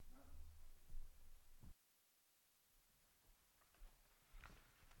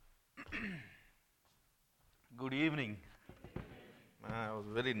evening. I was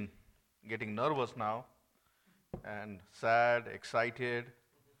getting nervous now and sad, excited,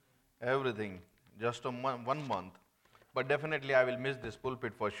 everything. Just a 1 month. But definitely I will miss this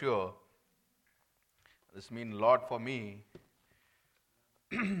pulpit for sure. This means a lot for me.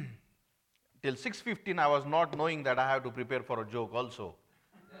 Till 6:15 I was not knowing that I have to prepare for a joke also.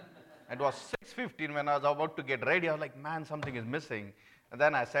 It was 6:15 when I was about to get ready. I was like, man, something is missing. And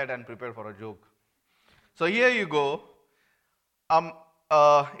then I sat and prepared for a joke. So here you go.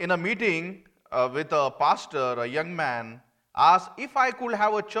 In a meeting with a pastor, a young man asked if I could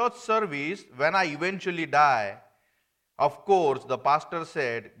have a church service when I eventually die. Of course, the pastor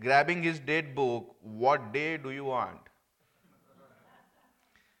said, grabbing his date book, what day do you want?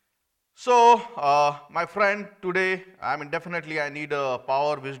 So, my friend, today, definitely I need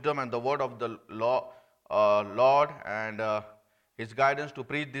power, wisdom, and the word of the Lord and His guidance to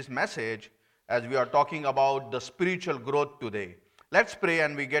preach this message as we are talking about the spiritual growth today. Let's pray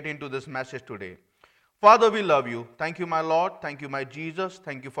and we get into this message today. Father, we love you. Thank you, my Lord. Thank you, my Jesus.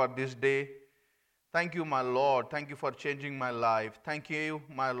 Thank you for this day. Thank you, my Lord. Thank you for changing my life. Thank you,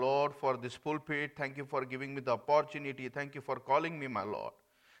 my Lord, for this pulpit. Thank you for giving me the opportunity. Thank you for calling me, my Lord.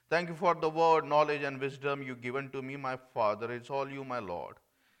 Thank you for the word, knowledge, and wisdom you given to me, my Father. It's all you, my Lord.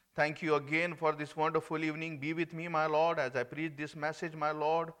 Thank you again for this wonderful evening. Be with me, my Lord, as I preach this message, my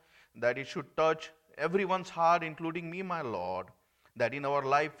Lord, that it should touch everyone's heart, including me, my Lord, that in our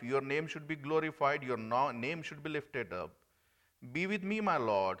life your name should be glorified, your name should be lifted up. Be with me, my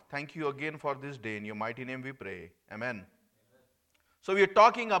Lord. Thank you again for this day. In your mighty name we pray. Amen. So we are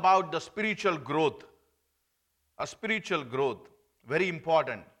talking about the spiritual growth. A spiritual growth. Very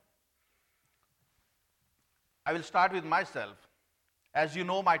important. I will start with myself. As you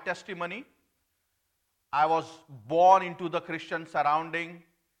know, my testimony, I was born into the Christian surrounding,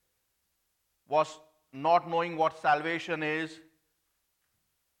 was not knowing what salvation is,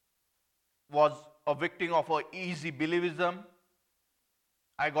 was a victim of an easy believism.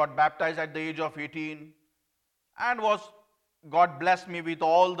 I got baptized at the age of 18 and God blessed me with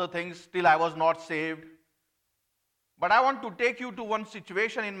all the things, still I was not saved. But I want to take you to one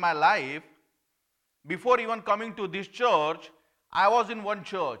situation in my life. Before even coming to this church, I was in one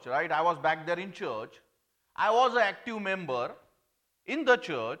church, right? I was back there in church. I was an active member in the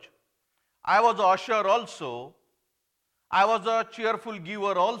church. I was an usher also. I was a cheerful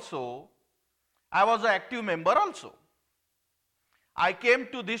giver also. I was an active member also. I came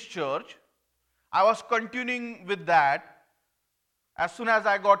to this church. I was continuing with that. As soon as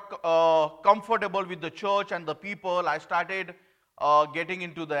I got comfortable with the church and the people, I started getting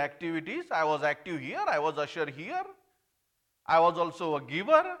into the activities. I was active here. I was usher here. I was also a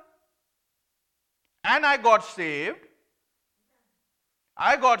giver. And I got saved.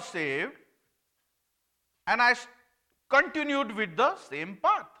 And I continued with the same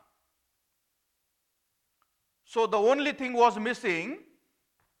path. So the only thing was missing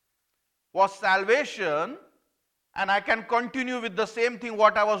was salvation, and I can continue with the same thing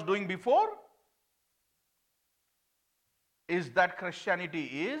what I was doing before. Is that Christianity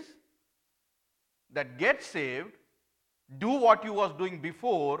is? That get saved, do what you was doing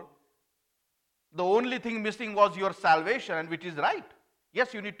before. The only thing missing was your salvation, and which is right.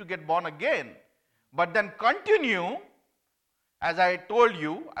 Yes, you need to get born again. But then continue, as I told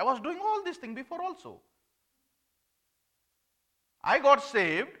you, I was doing all these things before also. I got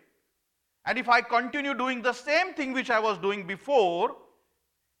saved, and if I continue doing the same thing which I was doing before,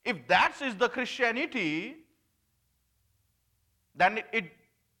 if that is the Christianity, then it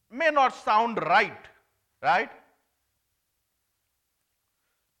may not sound right, right?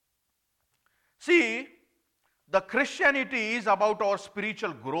 See, the Christianity is about our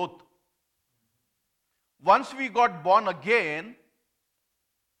spiritual growth. Once we got born again,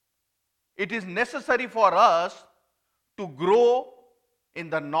 it is necessary for us to grow in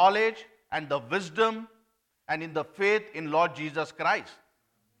the knowledge and the wisdom and in the faith in Lord Jesus Christ.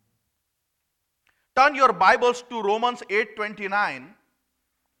 Turn your Bibles to Romans 8:29.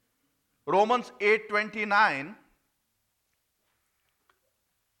 Romans 8:29.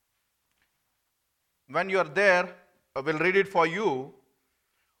 When you are there, I will read it for you.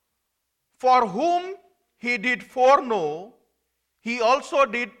 For whom he did foreknow, he also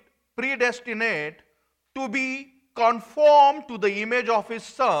did predestinate to be conformed to the image of his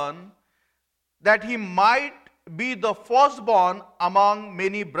Son, that he might be the firstborn among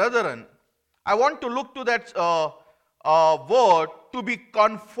many brethren. I want to look to that word, to be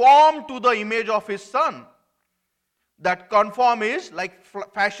conformed to the image of his Son. That conform is like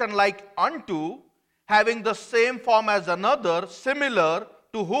fashion like unto, having the same form as another, similar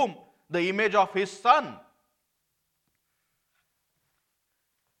to whom? The image of his Son.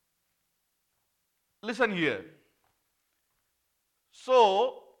 Listen here.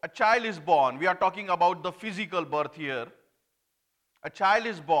 So, a child is born. We are talking about the physical birth here. A child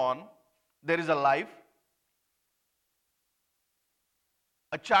is born. There is a life.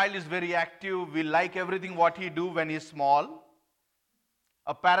 A child is very active. We like everything what he do when he is small.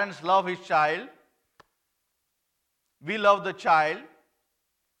 A parents love his child. We love the child.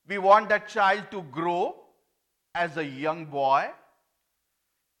 We want that child to grow as a young boy.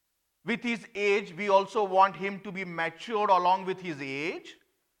 With his age, we also want him to be matured along with his age.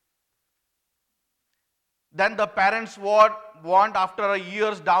 Then the parents want after a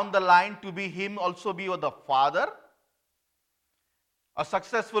years down the line to be him also be the father. A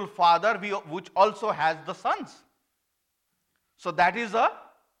successful father which also has the sons. So that is a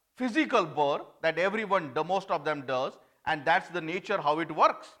physical birth that everyone, the most of them does, and that's the nature how it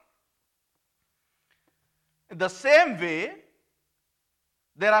works. In the same way,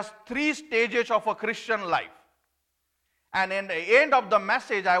 there are 3 stages of a Christian life. And in the end of the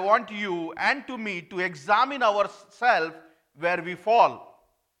message, I want you and to me to examine ourselves where we fall.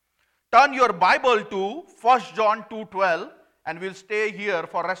 Turn your Bible to 1 John 2:12, and we'll stay here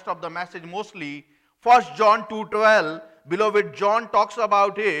for rest of the message mostly. 1 John 2:12, beloved, John talks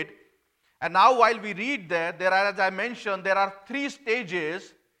about it. And now while we read there are, as I mentioned, there are 3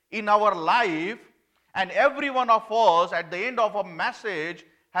 stages in our life, and every one of us at the end of a message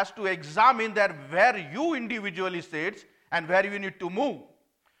has to examine that where you individually sits and where you need to move.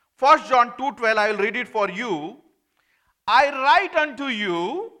 1 John 2:12, I will read it for you. I write unto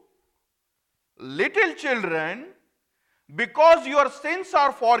you, little children, because your sins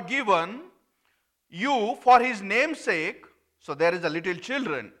are forgiven you for his name's sake. So there is a little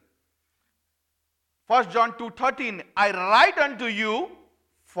children. 1 John 2:13, I write unto you,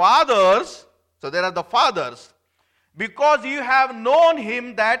 fathers. So there are the fathers. Because you have known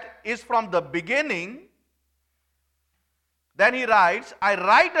him that is from the beginning. Then he writes, I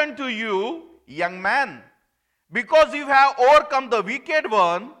write unto you, young man, because you have overcome the wicked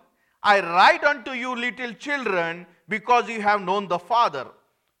one. I write unto you, little children, because you have known the Father.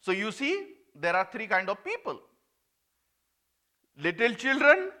 So you see, there are 3 kinds of people. Little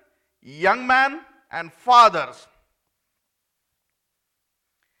children, young man, and fathers.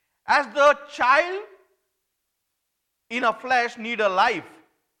 As the child in a flesh need a life.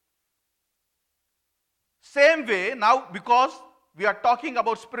 Same way, now because we are talking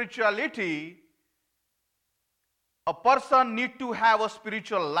about spirituality, a person need to have a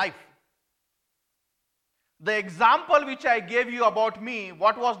spiritual life. The example which I gave you about me,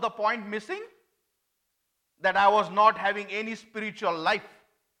 what was the point missing? That I was not having any spiritual life.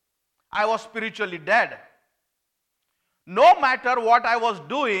 I was spiritually dead. No matter what I was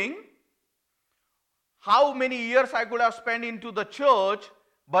doing, how many years I could have spent into the church,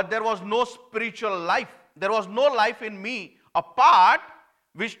 but there was no spiritual life. There was no life in me, a part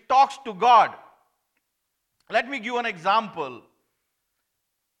which talks to God. Let me give an example.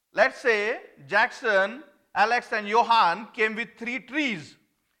 Let's say Jackson, Alex and Johan came with 3 trees.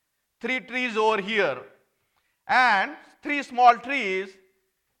 3 trees over here. And 3 small trees.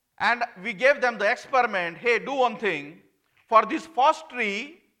 And we gave them the experiment. Hey, do one thing. For this first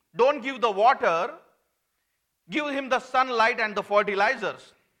tree, don't give the water. Give him the sunlight and the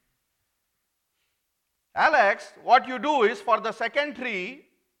fertilizers. Alex, what you do is for the second tree,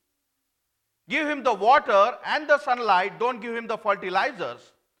 give him the water and the sunlight, don't give him the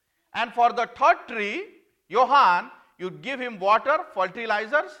fertilizers. And for the third tree, Johan, you give him water,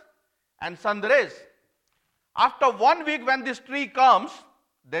 fertilizers and sun rays. After 1 week when this tree comes,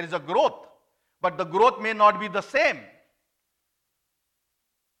 there is a growth. But the growth may not be the same.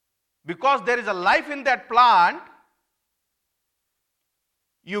 Because there is a life in that plant,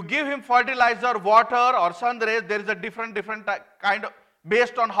 you give him fertilizer, water or sun rays, there is a different kind of,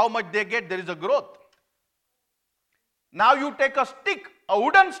 based on how much they get, there is a growth. Now you take a stick, a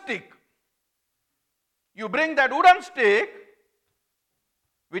wooden stick. You bring that wooden stick,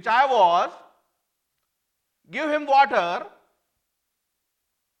 which I was, give him water,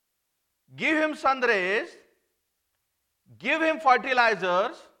 give him sun rays, give him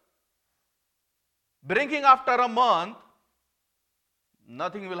fertilizers, bring him after a month,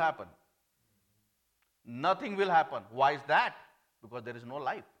 nothing will happen. Nothing will happen. Why is that? Because there is no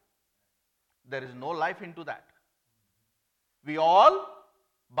life. There is no life into that. We all,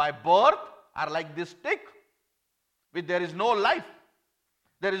 by birth, are like this stick, which there is no life.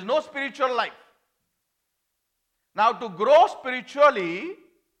 There is no spiritual life. Now, to grow spiritually,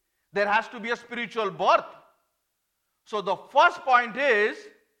 there has to be a spiritual birth. So, the first point is,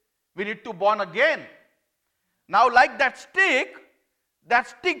 we need to born again. Now, like that stick, that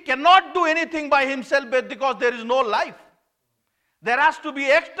stick cannot do anything by himself because there is no life. There has to be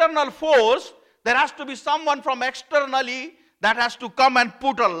external force. There has to be someone from externally that has to come and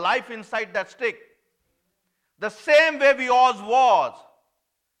put a life inside that stick. The same way we all was.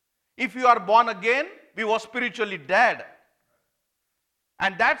 If you are born again, we were spiritually dead.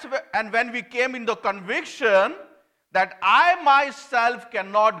 And when we came in the conviction that I myself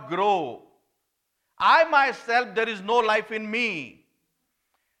cannot grow. I myself, there is no life in me.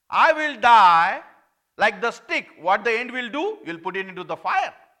 I will die like the stick. What the end will do? You'll put it into the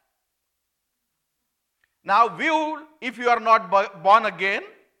fire. Now, if you are not born again,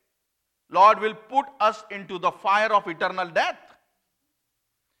 Lord will put us into the fire of eternal death.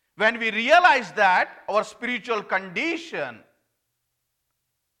 When we realize that, our spiritual condition,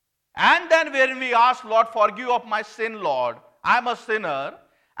 and then when we ask, Lord, forgive of my sin, Lord, I'm a sinner,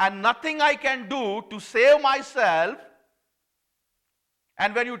 and nothing I can do to save myself.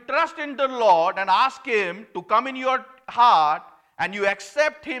 And when you trust in the Lord and ask Him to come in your heart, and you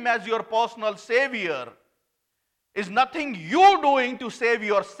accept Him as your personal Savior, is nothing you doing to save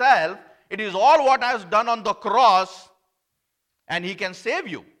yourself. It is all what has done on the cross, and He can save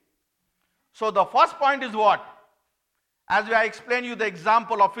you. So the first point is what? As I explained you the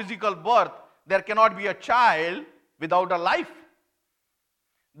example of physical birth, there cannot be a child without a life.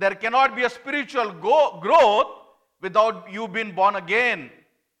 There cannot be a spiritual growth without you being born again.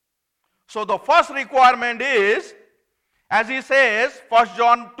 So the first requirement is, as he says, 1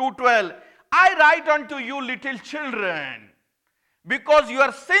 John 2:12, I write unto you little children, because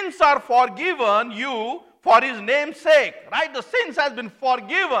your sins are forgiven you for His name's sake. Right? The sins has been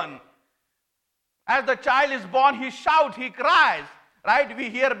forgiven. As the child is born, he shouts, he cries. Right? We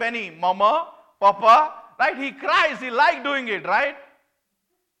hear Benny, Mama, Papa. Right? He cries, he likes doing it. Right?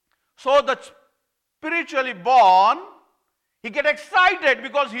 So the spiritually born, he gets excited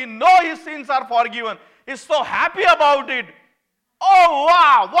because he knows his sins are forgiven. He's so happy about it. Oh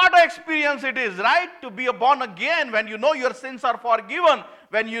wow, what an experience it is, right? To be born again when you know your sins are forgiven.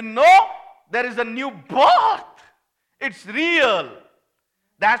 When you know there is a new birth. It's real.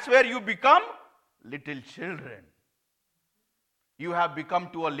 That's where you become little children. You have become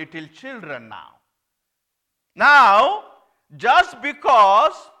to a little children now. Now, just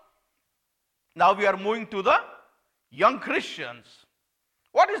because, now we are moving to the young Christians.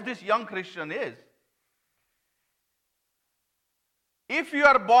 What is this young Christian is? If you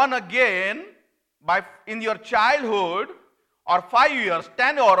are born again in your childhood, or 5 years,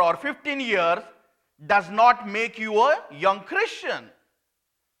 10 or 15 years, does not make you a young Christian.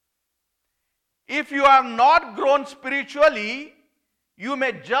 If you have not grown spiritually, you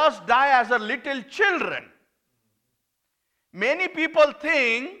may just die as a little children. Many people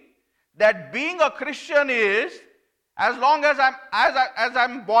think that being a Christian is, as long as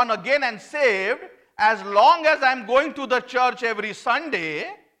I'm born again and saved, as long as I'm going to the church every Sunday,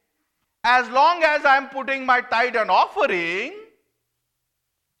 as long as I'm putting my tithe and offering,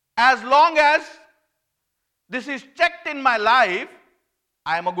 as long as this is checked in my life,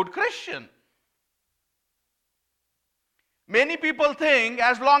 I am a good Christian. Many people think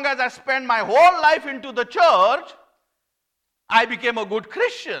as long as I spend my whole life into the church, I became a good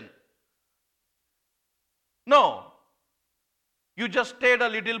Christian. No. You just stayed a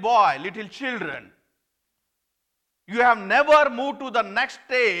little boy, little children. You have never moved to the next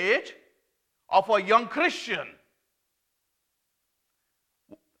stage of a young Christian.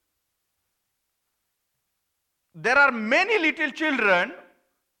 There are many little children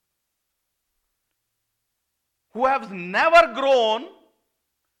who have never grown,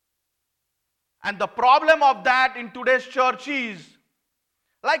 and the problem of that in today's church is,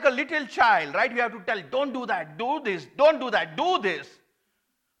 like a little child, right? You have to tell, don't do that, do this, don't do that, do this.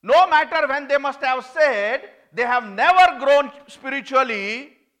 No matter when they must have said, they have never grown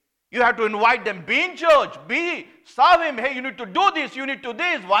spiritually, you have to invite them, be in church, serve Him, hey, you need to do this, you need to do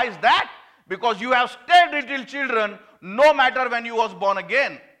this. Why is that? Because you have stayed little children no matter when you was born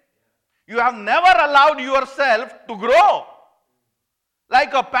again. You have never allowed yourself to grow.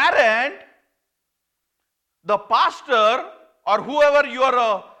 Like a parent, the pastor or whoever your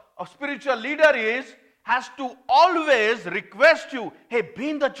a spiritual leader is, has to always request you, hey, be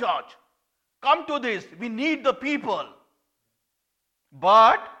in the church. Come to this. We need the people.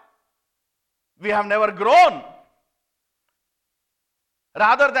 But we have never grown.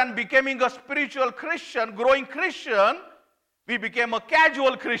 Rather than becoming a spiritual Christian, growing Christian, we became a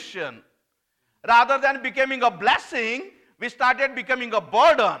casual Christian. Rather than becoming a blessing, we started becoming a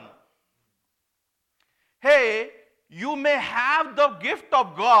burden. Hey, you may have the gift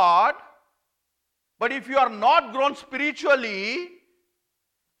of God, but if you are not grown spiritually,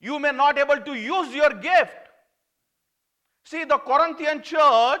 you may not able to use your gift. See, the Corinthian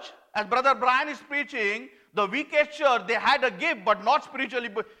church, as Brother Brian is preaching, the weakest church, they had a gift but not spiritually.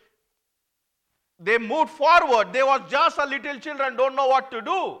 They moved forward. They was just a little children, don't know what to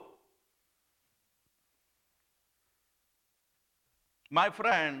do. My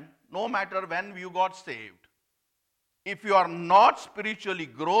friend, no matter when you got saved, if you are not spiritually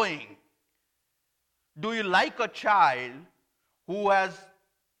growing, do you like a child who has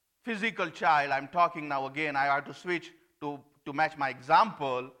physical child? I'm talking now again, I have to switch to match my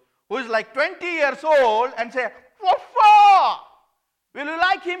example, who is like 20 years old and say, "Wafa! Will you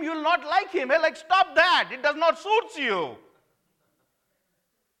like him? You will not like him." Hey, like, stop that. It does not suit you.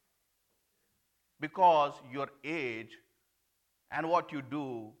 Because your age and what you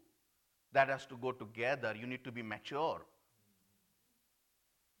do, that has to go together. You need to be mature.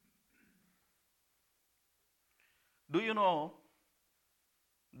 Do you know,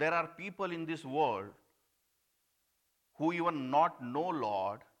 there are people in this world who even not know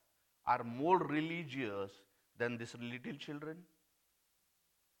Lord are more religious than these little children?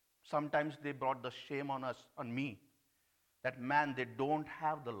 Sometimes they brought the shame on us, on me, that man, they don't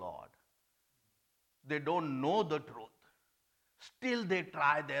have the Lord. They don't know the truth. Still they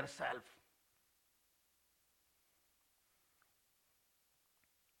try their self.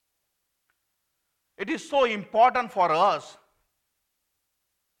 It is so important for us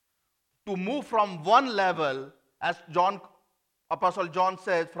to move from one level, as Apostle John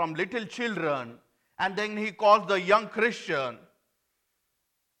says, from little children, and then he calls the young Christian.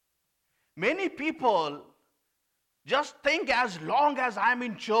 Many people just think, as long as I'm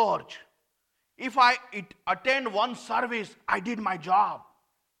in church, if I attend one service, I did my job.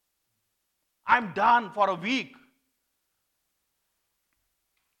 I'm done for a week.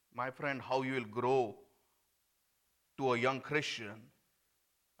 My friend, how you will grow to a young Christian?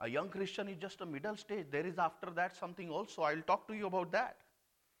 A young Christian is just a middle stage. There is after that something also. I'll talk to you about that.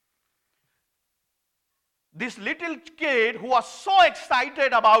 This little kid who was so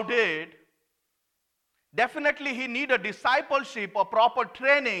excited about it, definitely he need a discipleship, a proper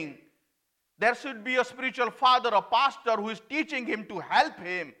training. There should be a spiritual father, a pastor who is teaching him to help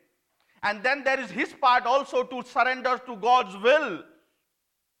him. And then there is his part also to surrender to God's will.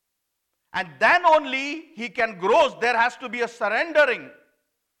 And then only he can grow. There has to be a surrendering.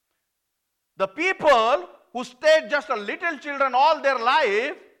 The people who stayed just a little children all their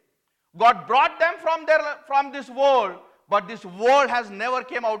life, God brought them from this world, but this world has never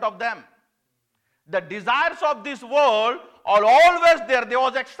came out of them. The desires of this world are always there. They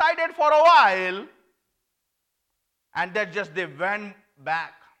was excited for a while, and then just they went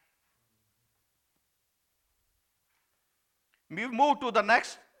back. We move to the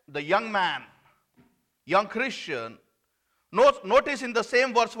next, the young man, young Christian. Notice in the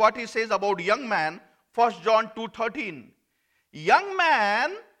same verse what he says about young man, 1 John 2:13. Young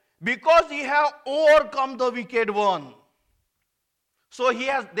man, because he have overcome the wicked one. So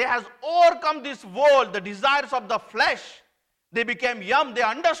they has overcome this world, the desires of the flesh. They became young. They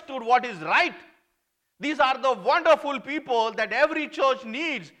understood what is right. These are the wonderful people that every church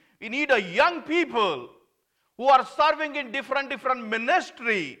needs. We need a young people who are serving in different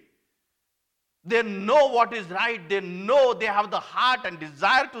ministry. They know what is right. They know, they have the heart and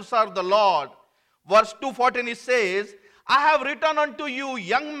desire to serve the Lord. Verse 2:14 it says, I have written unto you,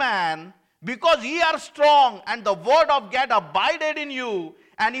 young man, because ye are strong, and the word of God abided in you,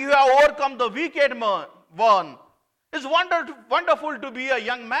 and you have overcome the wicked one. It's wonderful to be a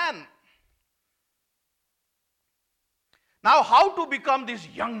young man. Now, how to become this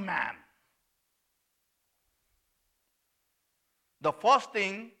young man? The first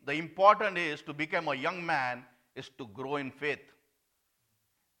thing, the important is to become a young man is to grow in faith.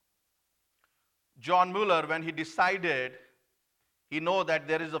 John Mueller, when he decided, he know that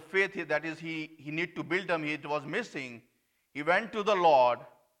there is a faith that is he need to build him, it was missing. He went to the Lord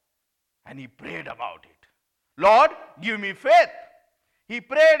and he prayed about it. Lord, give me faith. He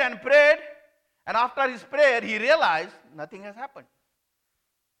prayed, and after his prayer, he realized nothing has happened.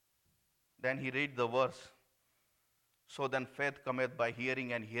 Then he read the verse. So then faith cometh by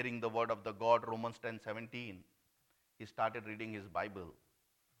hearing, and hearing the word of the God, Romans 10:17. He started reading his Bible.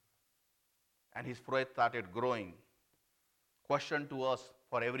 And his faith started growing. Question to us,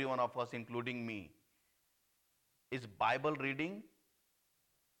 for every one of us, including me, is Bible reading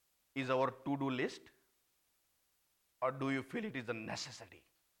is our to-do list? Or do you feel it is a necessity?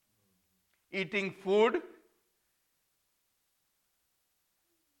 Eating food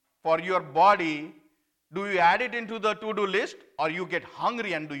for your body, do you add it into the to-do list, or you get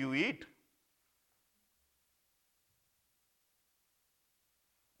hungry and do you eat?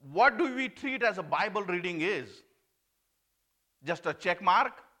 what do we treat as a Bible reading is? Just a check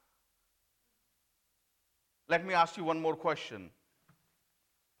mark? Let me ask you one more question.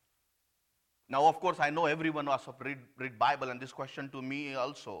 Now, of course, I know everyone must have read Bible, and this question to me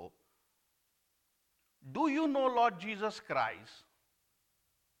also. Do you know Lord Jesus Christ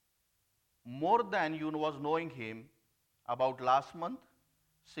more than you was knowing him about last month,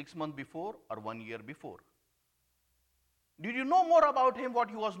 6 months before, or 1 year before? Did you know more about him what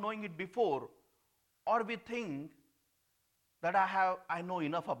you was knowing it before, or we think that I know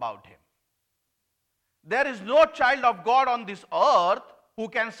enough about him? There is no child of God on this earth who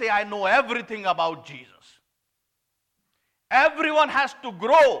can say, I know everything about Jesus. Everyone has to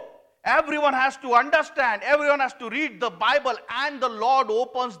grow. Everyone has to understand. Everyone has to read the Bible, and the Lord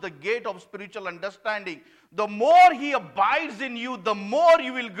opens the gate of spiritual understanding. The more he abides in you, the more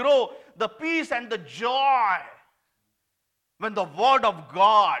you will grow. The peace and the joy when the word of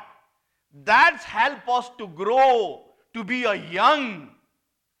God, that's help us to grow, to be young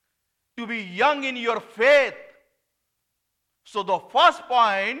in your faith. So the first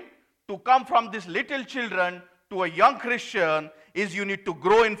point to come from these little children to a young Christian is you need to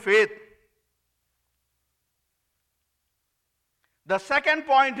grow in faith. The second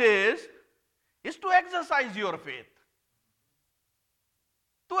point is to exercise your faith.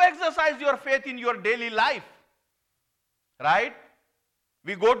 To exercise your faith in your daily life. Right?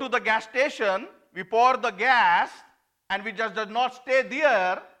 We go to the gas station, we pour the gas, and we just does not stay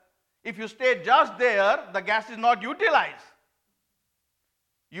there. If you stay just there, the gas is not utilized.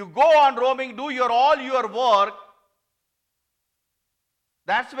 You go on roaming, do all your work.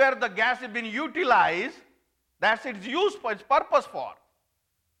 That's where the gas has been utilized. That's its use for its purpose for.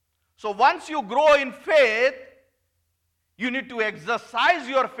 So once you grow in faith, you need to exercise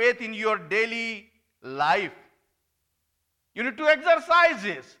your faith in your daily life. You need to exercise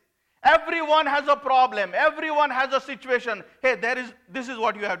this. Everyone has a problem. Everyone has a situation. Hey, this is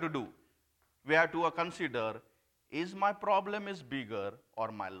what you have to do. We have to consider, is my problem is bigger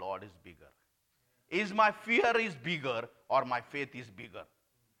or my Lord is bigger? Is my fear is bigger or my faith is bigger?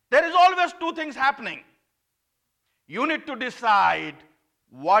 There is always two things happening. You need to decide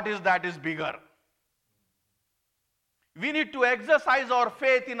what is that is bigger. We need to exercise our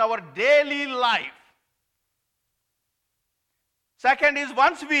faith in our daily life. Second is,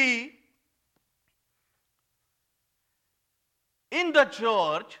 once we in the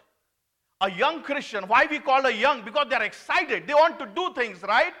church, a young Christian, why we call a young? Because they are excited. They want to do things,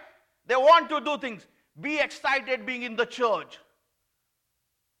 right? They want to do things. Be excited being in the church.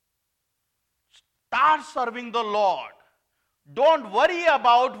 Start serving the Lord. Don't worry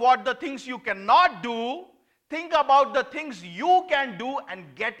about what the things you cannot do. Think about the things you can do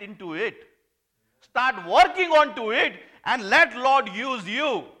and get into it. Start working onto it and let Lord use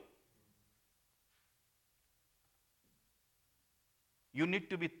you. You need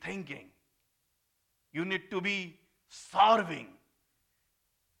to be thinking. You need to be serving.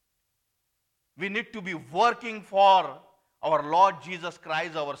 We need to be working for our Lord Jesus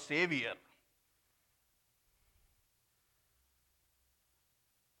Christ, our Savior.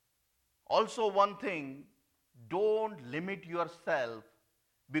 Also, one thing, don't limit yourself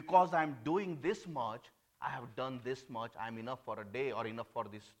because I'm doing this much, I have done this much, I'm enough for a day or enough for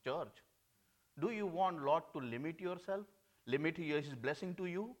this church. Do you want Lord to limit yourself? Limit His blessing to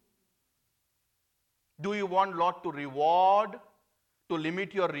you? Do you want Lord to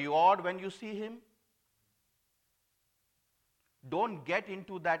limit your reward when you see Him? Don't get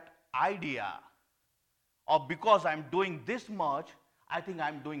into that idea of because I'm doing this much, I think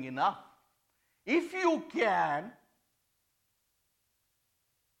I'm doing enough. If you can,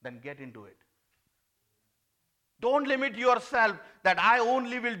 then get into it. Don't limit yourself that I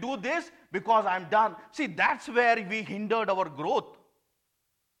only will do this because I'm done. See, that's where we hindered our growth.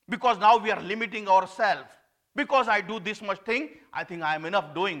 Because now we are limiting ourselves. Because I do this much thing, I think I am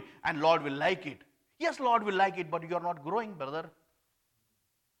enough doing and Lord will like it. Yes, Lord will like it, but you are not growing, brother.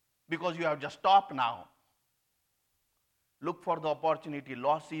 Because you have just stopped now. Look for the opportunity.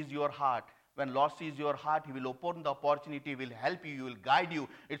 Lord sees your heart. When Lord sees your heart, He will open the opportunity, He will help you, He will guide you.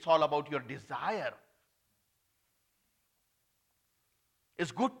 It's all about your desire.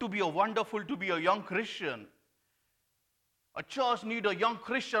 It's good to be wonderful to be a young Christian. A church needs a young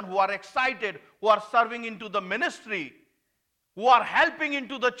Christian who are excited, who are serving into the ministry, who are helping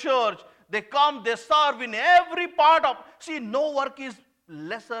into the church. They come, they serve in every part of. See, no work is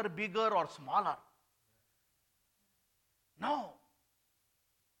lesser, bigger, or smaller. No.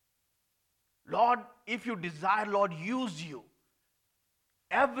 Lord, if you desire, Lord, use you.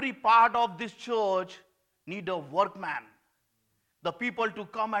 Every part of this church need a workman. the people to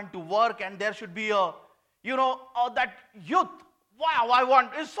come and to work, and there should be a, that youth. Wow,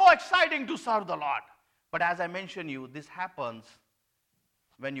 it's so exciting to serve the Lord. But as I mentioned you, this happens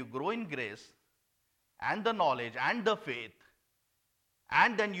when you grow in grace and the knowledge and the faith,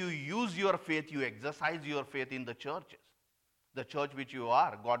 and then you use your faith, you exercise your faith in the churches. The church which you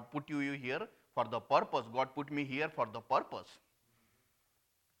are, God put you here for the purpose. God put me here for the purpose.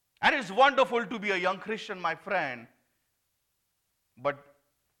 And it's wonderful to be a young Christian, my friend. But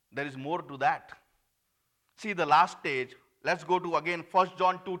there is more to that. See the last stage. Let's go to again 1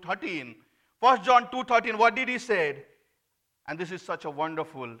 John 2:13. 1 John 2:13, what did he say? And this is such a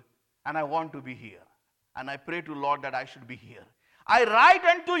wonderful, and I want to be here. And I pray to Lord that I should be here. I write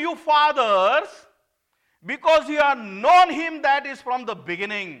unto you, fathers, because you have known him that is from the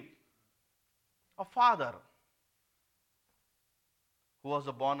beginning. A father who was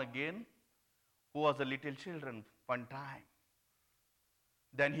born again, who was a little children one time.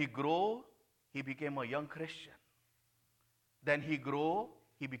 Then he grew, he became a young Christian. Then he grew,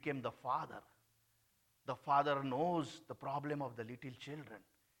 he became the father. The father knows the problem of the little children.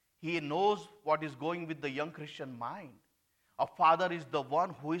 He knows what is going with the young Christian mind. A father is the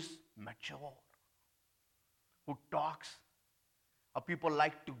one who is mature, who talks. People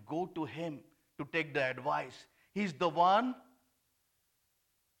like to go to him to take the advice. He's the one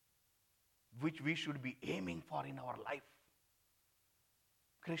which we should be aiming for in our life.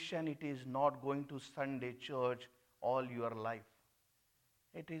 Christianity is not going to Sunday church all your life.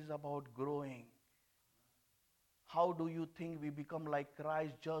 It is about growing. How do you think we become like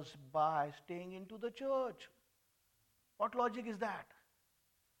Christ just by staying into the church? What logic is that?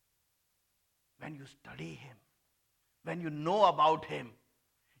 When you study him, when you know about him,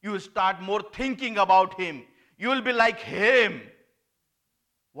 you will start more thinking about him. You will be like him.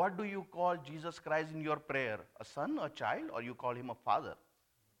 What do you call Jesus Christ in your prayer? A son, a child, or you call him a father?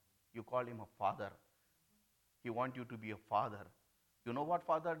 You call him a father. He wants you to be a father. You know what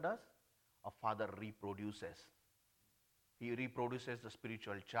father does? A father reproduces. He reproduces the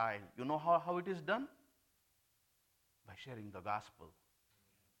spiritual child. You know how it is done? By sharing the gospel.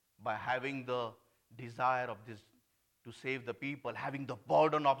 By having the desire of this to save the people, having the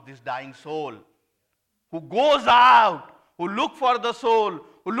burden of this dying soul, who goes out, who look for the soul,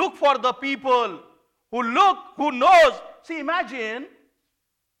 who look for the people, who knows. See, imagine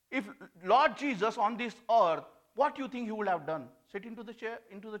if Lord Jesus on this earth, what do you think he would have done? Sit into the chair,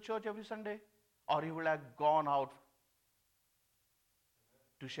 into the church every Sunday? Or he would have gone out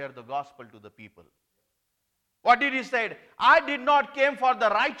to share the gospel to the people? What did he say? I did not came for the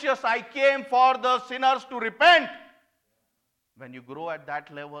righteous, I came for the sinners to repent. When you grow at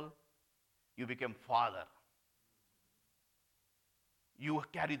that level, you become father. You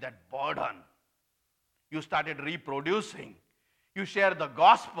carry that burden. You started reproducing. You share the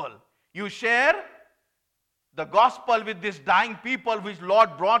gospel. You share the gospel with these dying people which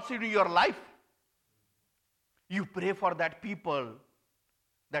Lord brought into your life. You pray for that people,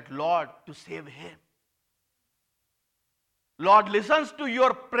 that Lord to save him. Lord listens to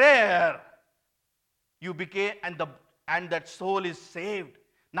your prayer. You became, and that soul is saved.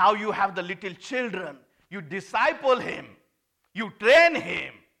 Now you have the little children. You disciple him. You train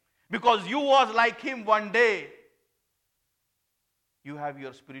him. Because you was like him one day. You have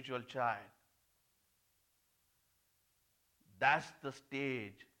your spiritual child. That's the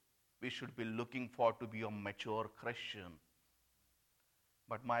stage we should be looking for to be a mature Christian.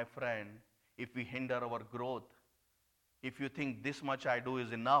 But my friend, if we hinder our growth, if you think this much I do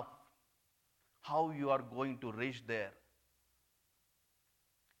is enough, how you are going to reach there?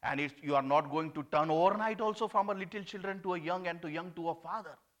 And you are not going to turn overnight also from a little children to a young and to young to a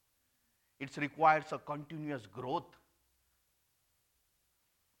father. It requires a continuous growth.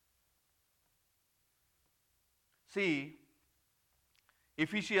 See,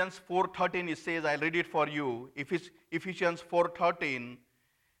 Ephesians 4:13, it says, I'll read it for you. Ephesians 4:13,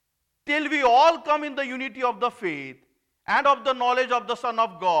 till we all come in the unity of the faith and of the knowledge of the Son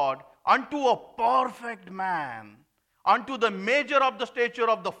of God, unto a perfect man, unto the measure of the stature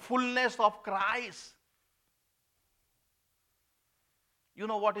of the fullness of Christ. You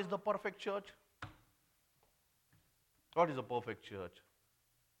know what is the perfect church? What is a perfect church?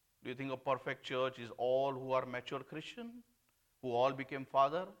 Do you think a perfect church is all who are mature Christian, who all became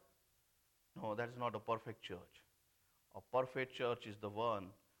father? No, that is not a perfect church. A perfect church is the one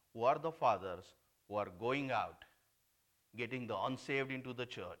who are the fathers, who are going out, getting the unsaved into the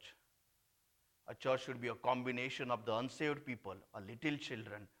church. A church should be a combination of the unsaved people, a little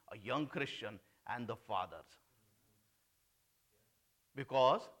children, a young Christian, and the fathers.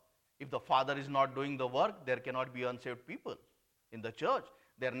 Because if the father is not doing the work, there cannot be unsaved people. in the church.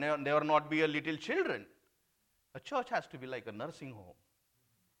 There never not be a little children. A church has to be like a nursing home.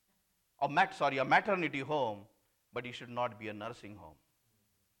 A maternity home, but it should not be a nursing home.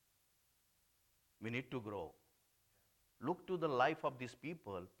 We need to grow. Look to the life of these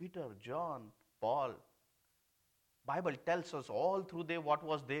people, Peter, John, Paul. Bible tells us all through what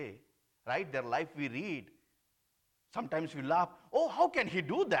was they, right? Their life we read. Sometimes we laugh, oh, how can he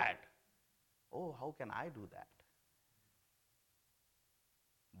do that? Oh, how can I do that?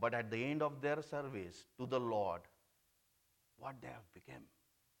 But at the end of their service to the Lord, what they have become.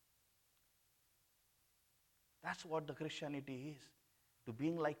 That's what the Christianity is, to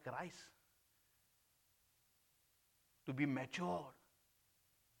being like Christ, to be mature,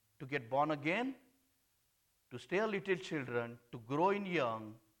 to get born again, to stay a little children, to grow in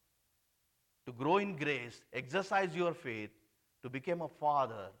young, to grow in grace, exercise your faith, to become a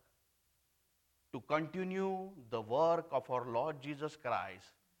father, to continue the work of our Lord Jesus Christ,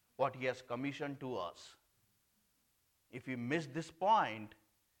 what he has commissioned to us. If we miss this point,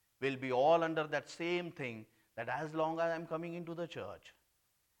 we'll be all under that same thing, that as long as I'm coming into the church,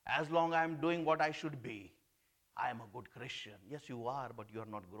 as long as I'm doing what I should be, I am a good Christian. Yes, you are, but you are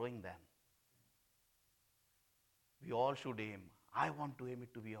not growing then. We all should aim. I want to aim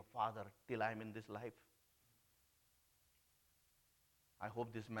it to be a father till I'm in this life. I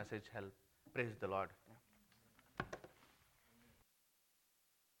hope this message helped. Praise the Lord.